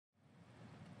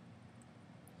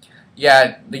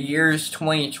Yeah, the year's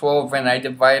 2012, and I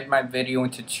divided my video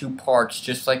into two parts,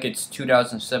 just like it's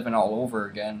 2007 all over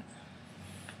again.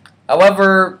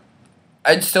 However,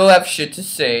 I'd still have shit to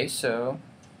say, so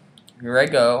here I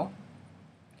go.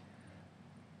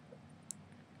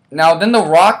 Now, then The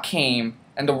Rock came,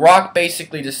 and The Rock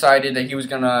basically decided that he was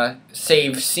gonna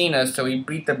save Cena, so he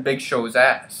beat the Big Show's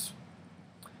ass.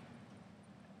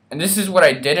 And this is what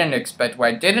I didn't expect. What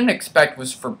I didn't expect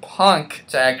was for Punk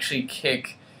to actually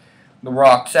kick The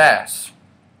Rock's ass.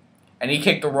 And he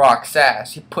kicked The Rock's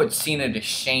ass. He put Cena to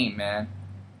shame, man.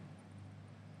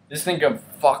 This nigga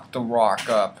fucked The Rock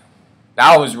up.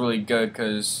 That was really good,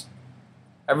 because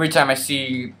every time I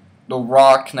see The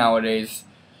Rock nowadays,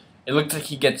 it looks like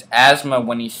he gets asthma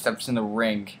when he steps in the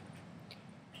ring.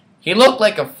 He looked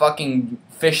like a fucking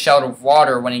fish out of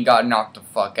water when he got knocked the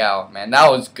fuck out, man. That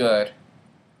was good.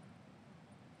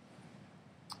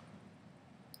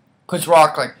 Cause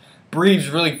Rock, like, breathes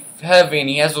really heavy and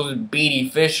he has those beady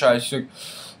fish eyes. Like,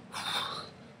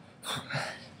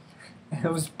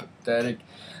 it was pathetic.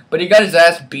 But he got his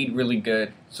ass beat really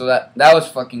good. So that was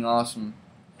fucking awesome.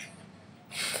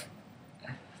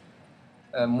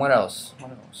 What else?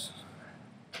 What else?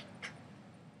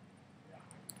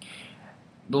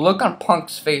 The look on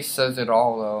Punk's face says it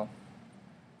all, though.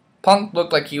 Punk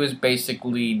looked like he was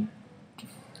basically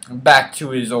back to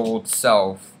his old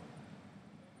self.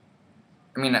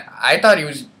 I mean, I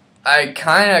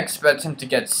kind of expect him to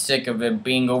get sick of it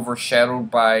being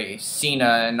overshadowed by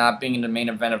Cena and not being in the main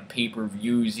event of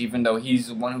pay-per-views, even though he's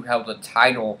the one who held the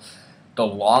title the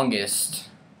longest.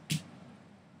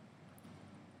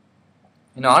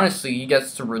 And honestly, he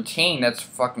gets to retain. That's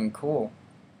fucking cool.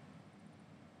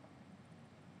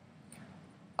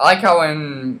 I like how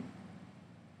I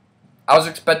was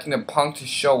expecting the Punk to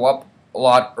show up a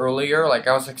lot earlier. Like,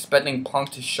 I was expecting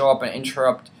Punk to show up and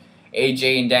interrupt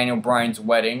AJ and Daniel Bryan's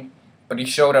wedding, but he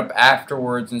showed up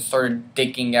afterwards and started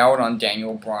dicking out on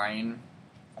Daniel Bryan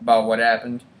about what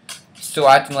happened. Still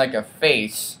acting like a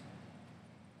face.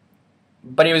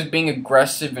 But he was being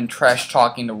aggressive and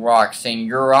trash-talking The Rock, saying,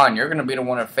 you're going to be the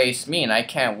one to face me, and I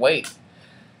can't wait.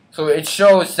 So it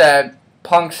shows that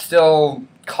Punk's still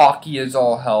cocky as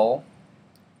all hell,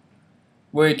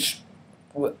 which,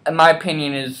 in my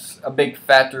opinion, is a big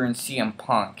factor in CM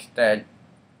Punk, that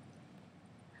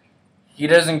he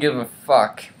doesn't give a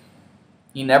fuck.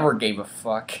 He never gave a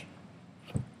fuck.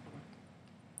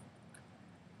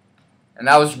 And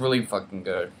that was really fucking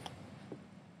good.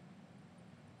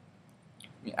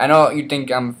 I know you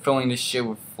think I'm filling this shit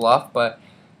with fluff, but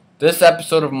this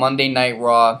episode of Monday Night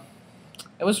Raw,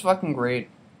 it was fucking great.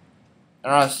 It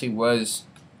honestly was.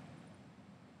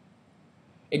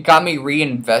 It got me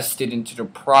reinvested into the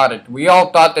product. We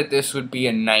all thought that this would be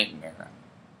a nightmare.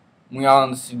 We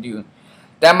honestly do.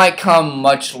 That might come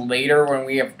much later when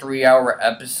we have 3-hour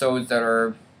episodes that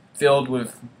are filled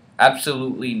with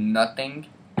absolutely nothing.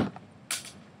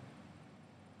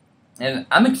 And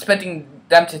I'm expecting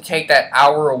them to take that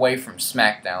hour away from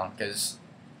SmackDown, because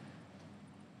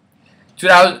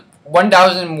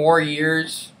 1,000 more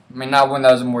years, I mean not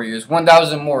 1,000 more years,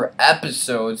 1,000 more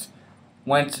episodes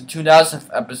went to 2,000th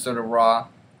episode of Raw.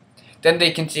 Then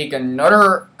they can take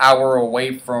another hour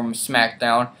away from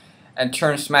SmackDown and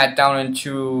turn SmackDown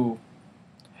into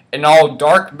an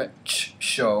all-dark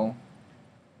show.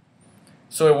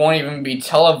 So it won't even be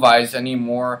televised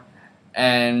anymore,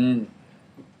 and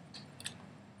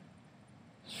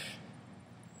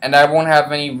I won't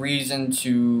have any reason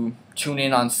to tune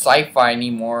in on Sci-Fi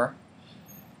anymore,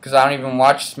 because I don't even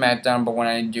watch SmackDown, but when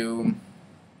I do,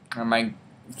 I might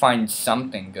find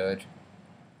something good.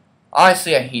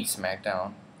 Honestly, I hate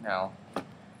SmackDown now.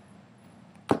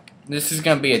 This is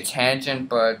going to be a tangent,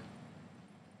 but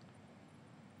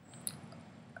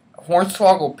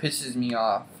Hornswoggle pisses me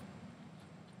off.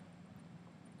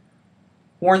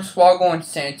 Hornswoggle and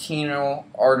Santino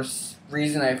are the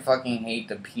reason I fucking hate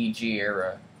the PG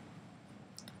era.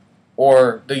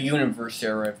 Or the Universe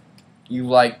era. If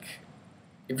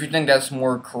you think that's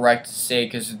more correct to say,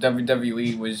 because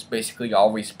WWE was basically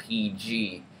always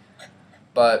PG.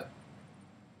 But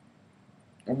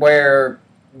where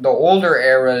the older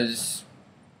eras,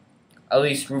 at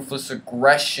least Ruthless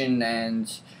Aggression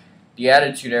and the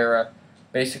Attitude Era,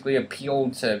 basically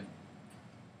appealed to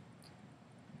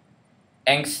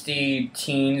angsty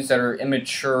teens that are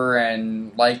immature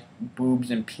and like boobs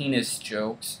and penis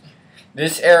jokes.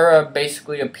 This era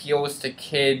basically appeals to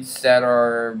kids that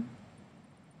are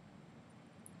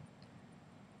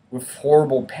with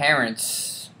horrible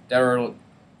parents that are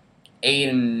 8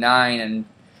 and 9 and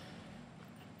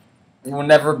will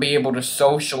never be able to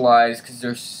socialize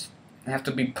because have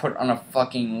to be put on a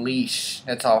fucking leash.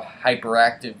 That's how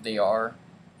hyperactive they are.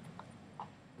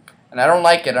 And I don't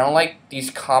like it. I don't like these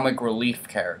comic relief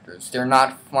characters. They're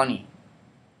not funny.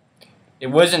 It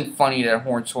wasn't funny that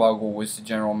Hornswoggle was the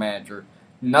general manager.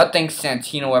 Nothing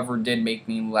Santino ever did make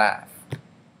me laugh.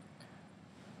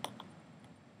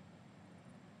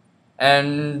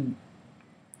 And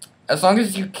as long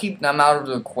as you keep them out of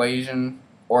the equation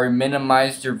or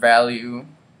minimize their value,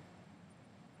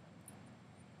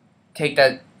 take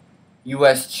that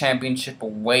U.S. championship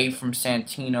away from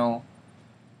Santino.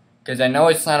 Because I know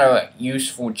it's not a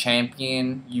useful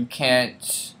champion. You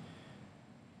can't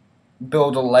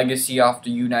build a legacy off the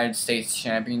United States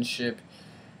Championship.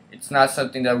 It's not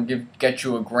something that will get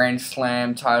you a Grand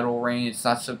Slam title reign. It's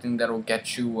not something that will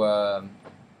get you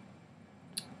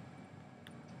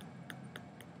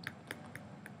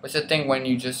what's the thing when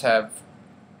you just have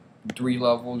 3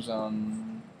 levels?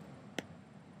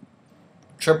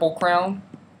 Triple Crown?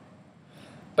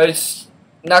 But it's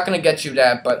not going to get you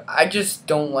that. But I just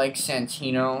don't like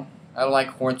Santino. I don't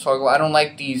like Hornswoggle. I don't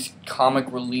like these comic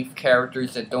relief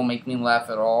characters that don't make me laugh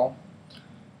at all.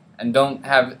 And don't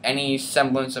have any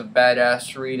semblance of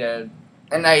badassery.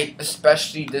 And I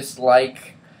especially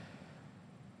dislike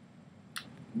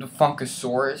the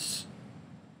Funkasaurus.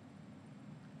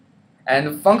 And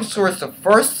the Funkasaurus, the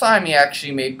first time he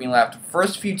actually made me laugh. The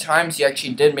first few times he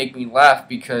actually did make me laugh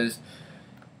because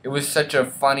it was such a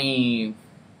funny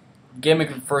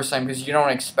gimmick the first time because you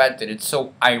don't expect it. It's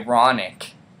so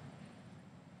ironic.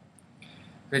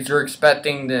 Because you're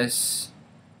expecting this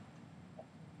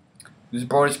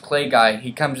Brodus Clay guy.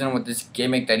 He comes in with this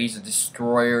gimmick that he's a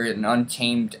destroyer, an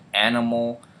untamed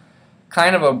animal.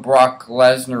 Kind of a Brock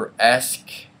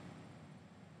Lesnar-esque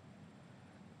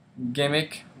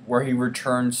gimmick where he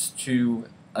returns to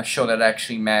a show that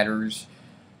actually matters.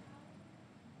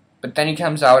 But then he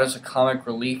comes out as a comic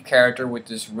relief character with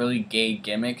this really gay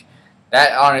gimmick.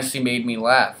 That honestly made me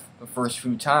laugh the first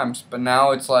few times. But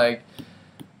now it's like,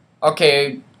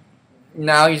 okay,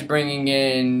 now he's bringing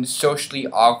in socially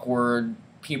awkward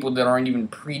people that aren't even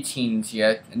preteens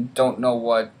yet and don't know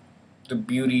what the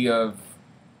beauty of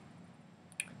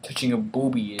touching a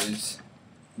boobie is,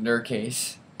 in their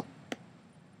case.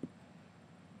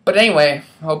 But anyway,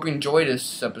 I hope you enjoyed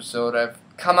this episode. I've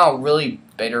come out really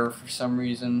bitter for some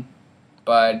reason,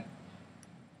 but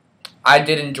I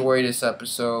did enjoy this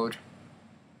episode.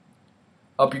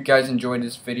 Hope you guys enjoyed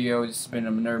this video. This has been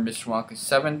another Mr. Wonka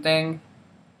 7 thing.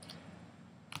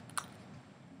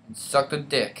 And suck the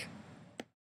dick.